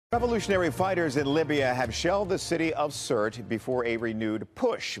Revolutionary fighters in Libya have shelled the city of Sirte before a renewed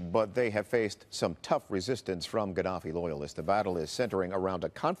push, but they have faced some tough resistance from Gaddafi loyalists. The battle is centering around a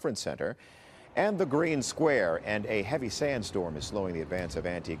conference center and the Green Square, and a heavy sandstorm is slowing the advance of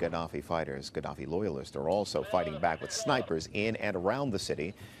anti-Gaddafi fighters. Gaddafi loyalists are also fighting back with snipers in and around the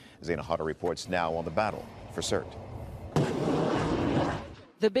city. Zaina Hata reports now on the battle for Sirte.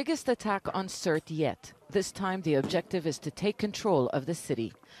 The biggest attack on Sirte yet. This time the objective is to take control of the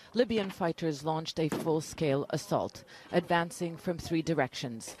city. Libyan fighters launched a full-scale assault, advancing from three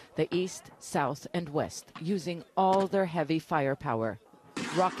directions, the east, south and west, using all their heavy firepower.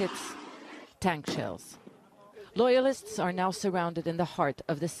 Rockets, tank shells. Loyalists are now surrounded in the heart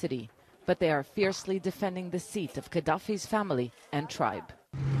of the city, but they are fiercely defending the seat of Gaddafi's family and tribe.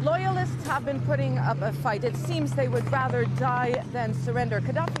 Loyalists have been putting up a fight. It seems they would rather die than surrender.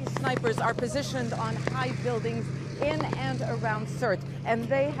 Gaddafi's snipers are positioned on high buildings in and around Sirte, and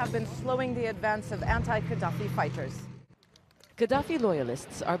they have been slowing the advance of anti-Gaddafi fighters. Gaddafi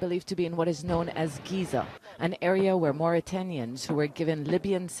loyalists are believed to be in what is known as Giza, an area where Mauritanians who were given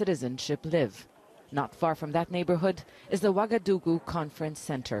Libyan citizenship live. Not far from that neighborhood is the Ouagadougou Conference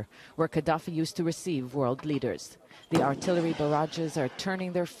Center, where Gaddafi used to receive world leaders. The artillery barrages are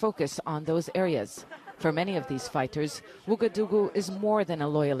turning their focus on those areas. For many of these fighters, Ouagadougou is more than a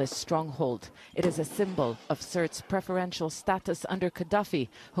loyalist stronghold. It is a symbol of Sirte's preferential status under Gaddafi,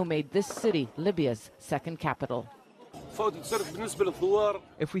 who made this city Libya's second capital.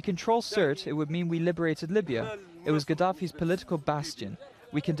 If we control Sirte, it would mean we liberated Libya. It was Gaddafi's political bastion.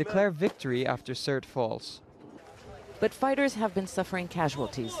 We can declare victory after Sirte falls. But fighters have been suffering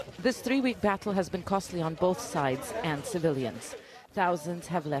casualties. This three-week battle has been costly on both sides and civilians. Thousands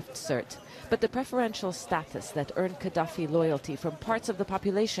have left Sirte. But the preferential status that earned Gaddafi loyalty from parts of the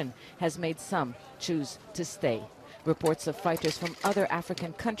population has made some choose to stay. Reports of fighters from other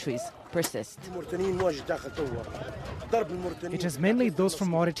African countries persist. It is mainly those from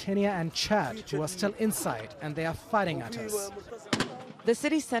Mauritania and Chad who are still inside, and they are fighting at us. The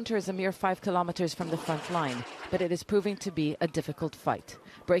city center is a mere 5 kilometers from the front line, but it is proving to be a difficult fight.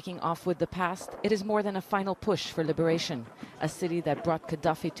 Breaking off with the past, it is more than a final push for liberation. A city that brought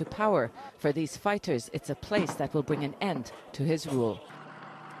Gaddafi to power. For these fighters, it's a place that will bring an end to his rule.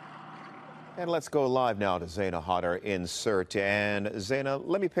 And let's go live now to Zaina Hata in Sirte. And Zaina,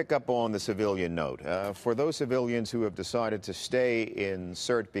 let me pick up on the civilian note. For those civilians who have decided to stay in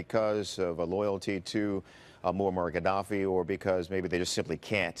Sirte because of a loyalty to Muammar Gaddafi, or because maybe they just simply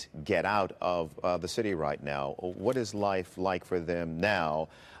can't get out of the city right now, what is life like for them now?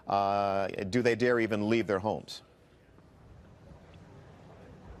 Do they dare even leave their homes?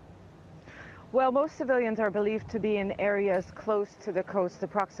 Well, most civilians are believed to be in areas close to the coast,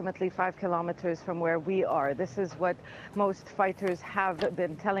 approximately 5 kilometers from where we are. This is what most fighters have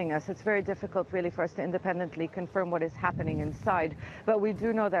been telling us. It's very difficult, really, for us to independently confirm what is happening inside. But we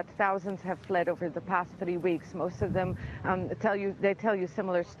do know that thousands have fled over the past 3 weeks. Most of them tell you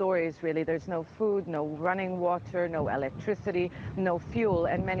similar stories, really. There's no food, no running water, no electricity, no fuel,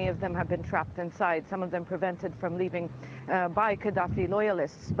 and many of them have been trapped inside, some of them prevented from leaving by Gaddafi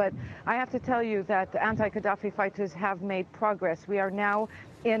loyalists. But I have to tell you that anti-Gaddafi fighters have made progress. We are now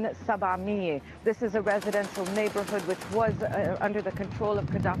in Sabamiye. This is a residential neighborhood which was under the control of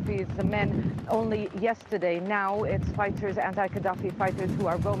Gaddafi's men only yesterday. Now it's fighters, anti-Gaddafi fighters, who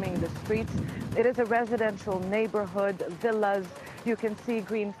are roaming the streets. It is a residential neighborhood, villas. You can see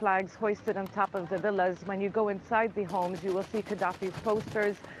green flags hoisted on top of the villas. When you go inside the homes, you will see Gaddafi's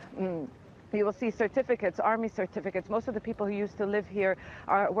posters. You will see certificates, army certificates. Most of the people who used to live here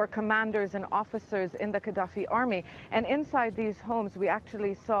were commanders and officers in the Gaddafi army. And inside these homes, we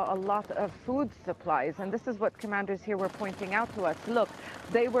actually saw a lot of food supplies. And this is what commanders here were pointing out to us. Look,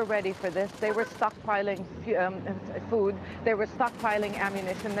 they were ready for this. They were stockpiling food. They were stockpiling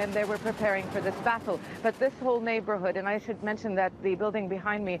ammunition. Then they were preparing for this battle. But this whole neighborhood, and I should mention that the building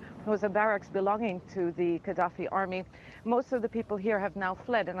behind me was a barracks belonging to the Gaddafi army. Most of the people here have now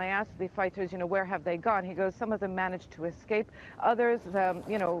fled. And I asked the fighters, where have they gone? He goes, some of them managed to escape. Others,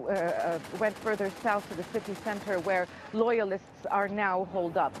 went further south to the city center, where loyalists are now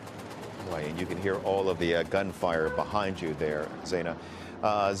holed up. Right, and you can hear all of the gunfire behind you there, Zaina.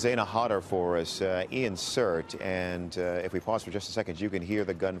 Zaina Hata for us in Sirte, and if we pause for just a second, you can hear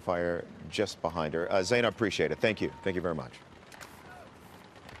the gunfire just behind her. Zaina, appreciate it. Thank you. Thank you very much.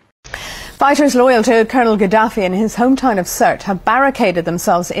 Fighters loyal to Colonel Gaddafi in his hometown of Sirte have barricaded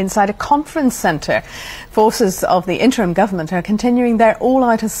themselves inside a conference centre. Forces of the interim government are continuing their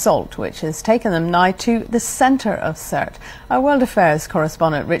all-out assault, which has taken them now to the centre of Sirte. Our World Affairs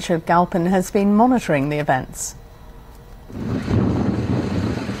correspondent Richard Galpin has been monitoring the events.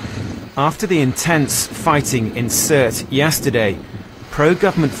 After the intense fighting in Sirte yesterday,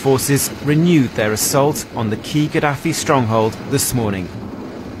 pro-government forces renewed their assault on the key Gaddafi stronghold this morning.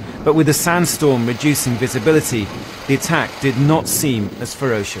 But with the sandstorm reducing visibility, the attack did not seem as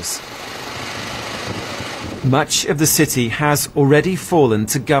ferocious. Much of the city has already fallen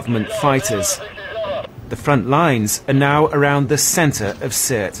to government fighters. The front lines are now around the centre of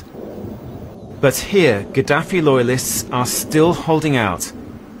Sirte. But here, Gaddafi loyalists are still holding out.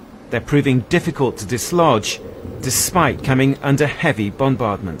 They're proving difficult to dislodge, despite coming under heavy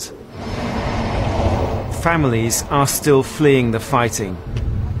bombardment. Families are still fleeing the fighting.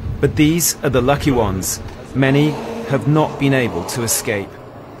 But these are the lucky ones. Many have not been able to escape.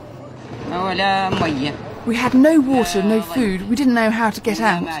 We had no water, no food. We didn't know how to get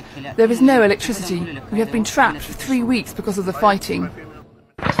out. There is no electricity. We have been trapped for 3 weeks because of the fighting.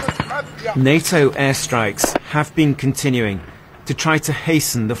 NATO airstrikes have been continuing to try to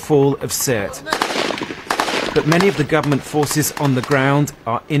hasten the fall of Sirte. But many of the government forces on the ground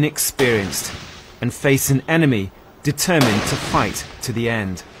are inexperienced and face an enemy determined to fight to the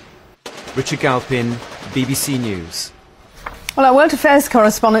end. Richard Galpin, BBC News. Well, our World Affairs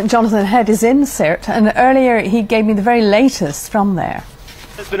correspondent Jonathan Head is in Sirte, and earlier he gave me the very latest from there.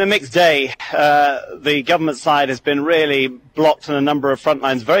 It's been a mixed day. The government side has been really blocked on a number of front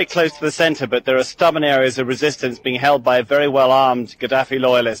lines, very close to the centre, but there are stubborn areas of resistance being held by very well-armed Gaddafi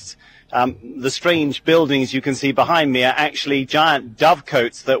loyalists. The strange buildings you can see behind me are actually giant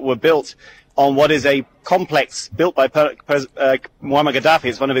dovecotes that were built on what is a complex built by Muammar Gaddafi.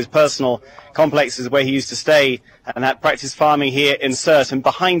 It's one of his personal complexes where he used to stay and had practiced farming here in Sirte. And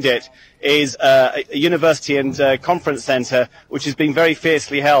behind it is a university and conference centre, which is being very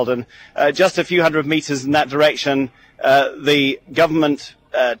fiercely held. And just a few hundred metres in that direction, the government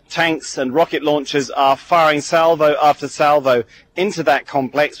tanks and rocket launchers are firing salvo after salvo into that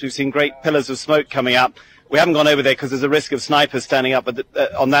complex. We've seen great pillars of smoke coming up. We haven't gone over there because there's a risk of snipers standing up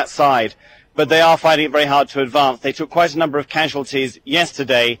on that side. But they are finding it very hard to advance. They took quite a number of casualties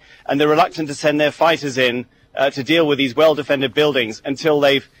yesterday, and they're reluctant to send their fighters in to deal with these well-defended buildings until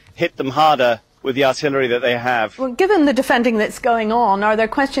they've hit them harder with the artillery that they have. Well, given the defending that's going on, are there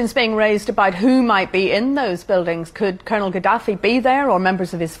questions being raised about who might be in those buildings? Could Colonel Gaddafi be there, or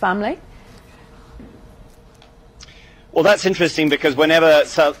members of his family? Well, that's interesting because whenever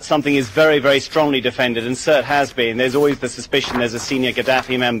something is very, very strongly defended, and Sirte has been, there's always the suspicion there's a senior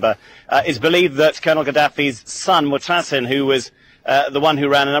Gaddafi member. It's believed that Colonel Gaddafi's son, Mutassin, who was the one who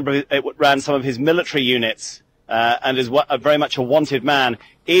ran some of his military units and is very much a wanted man,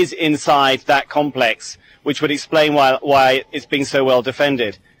 is inside that complex, which would explain why it's being so well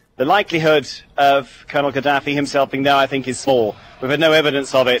defended. The likelihood of Colonel Gaddafi himself being there, I think, is small. We've had no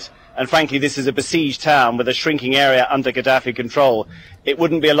evidence of it. And frankly, this is a besieged town with a shrinking area under Gaddafi control. It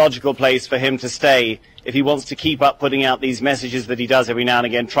wouldn't be a logical place for him to stay if he wants to keep up putting out these messages that he does every now and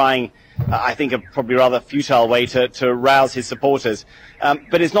again, trying, I think, a probably rather futile way to rouse his supporters.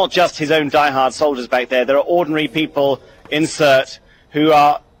 But it's not just his own diehard soldiers back there. There are ordinary people in Sirte who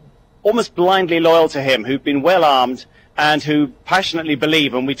are almost blindly loyal to him, who've been well armed and who passionately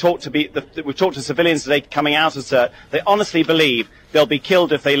believe, and we've talked to civilians today coming out of Sirte, they honestly believe they'll be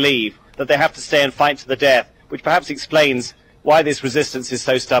killed if they leave, that they have to stay and fight to the death, which perhaps explains why this resistance is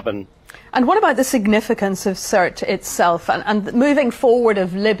so stubborn. And what about the significance of Sirte itself and moving forward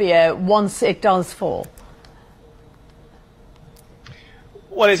of Libya once it does fall?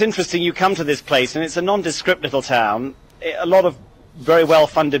 Well, it's interesting. You come to this place, and it's a nondescript little town. A lot of very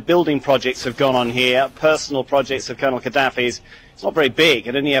well-funded building projects have gone on here, personal projects of Colonel Gaddafi's. It's not very big.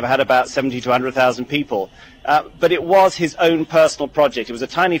 It only ever had about 70 to 100,000 people. But it was his own personal project. It was a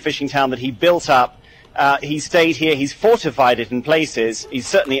tiny fishing town that he built up. He stayed here. He's fortified it in places. He's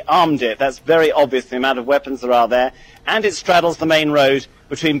certainly armed it. That's very obvious, the amount of weapons there are there. And it straddles the main road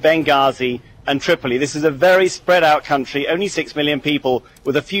between Benghazi and Tripoli. This is a very spread out country, only 6 million people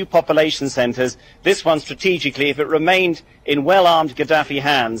with a few population centres. This one strategically, if it remained in well-armed Gaddafi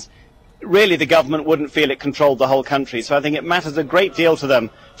hands, really the government wouldn't feel it controlled the whole country. So I think it matters a great deal to them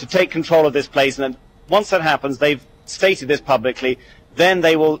to take control of this place. And once that happens, they've stated this publicly, then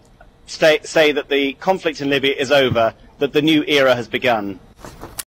they will say that the conflict in Libya is over, that the new era has begun.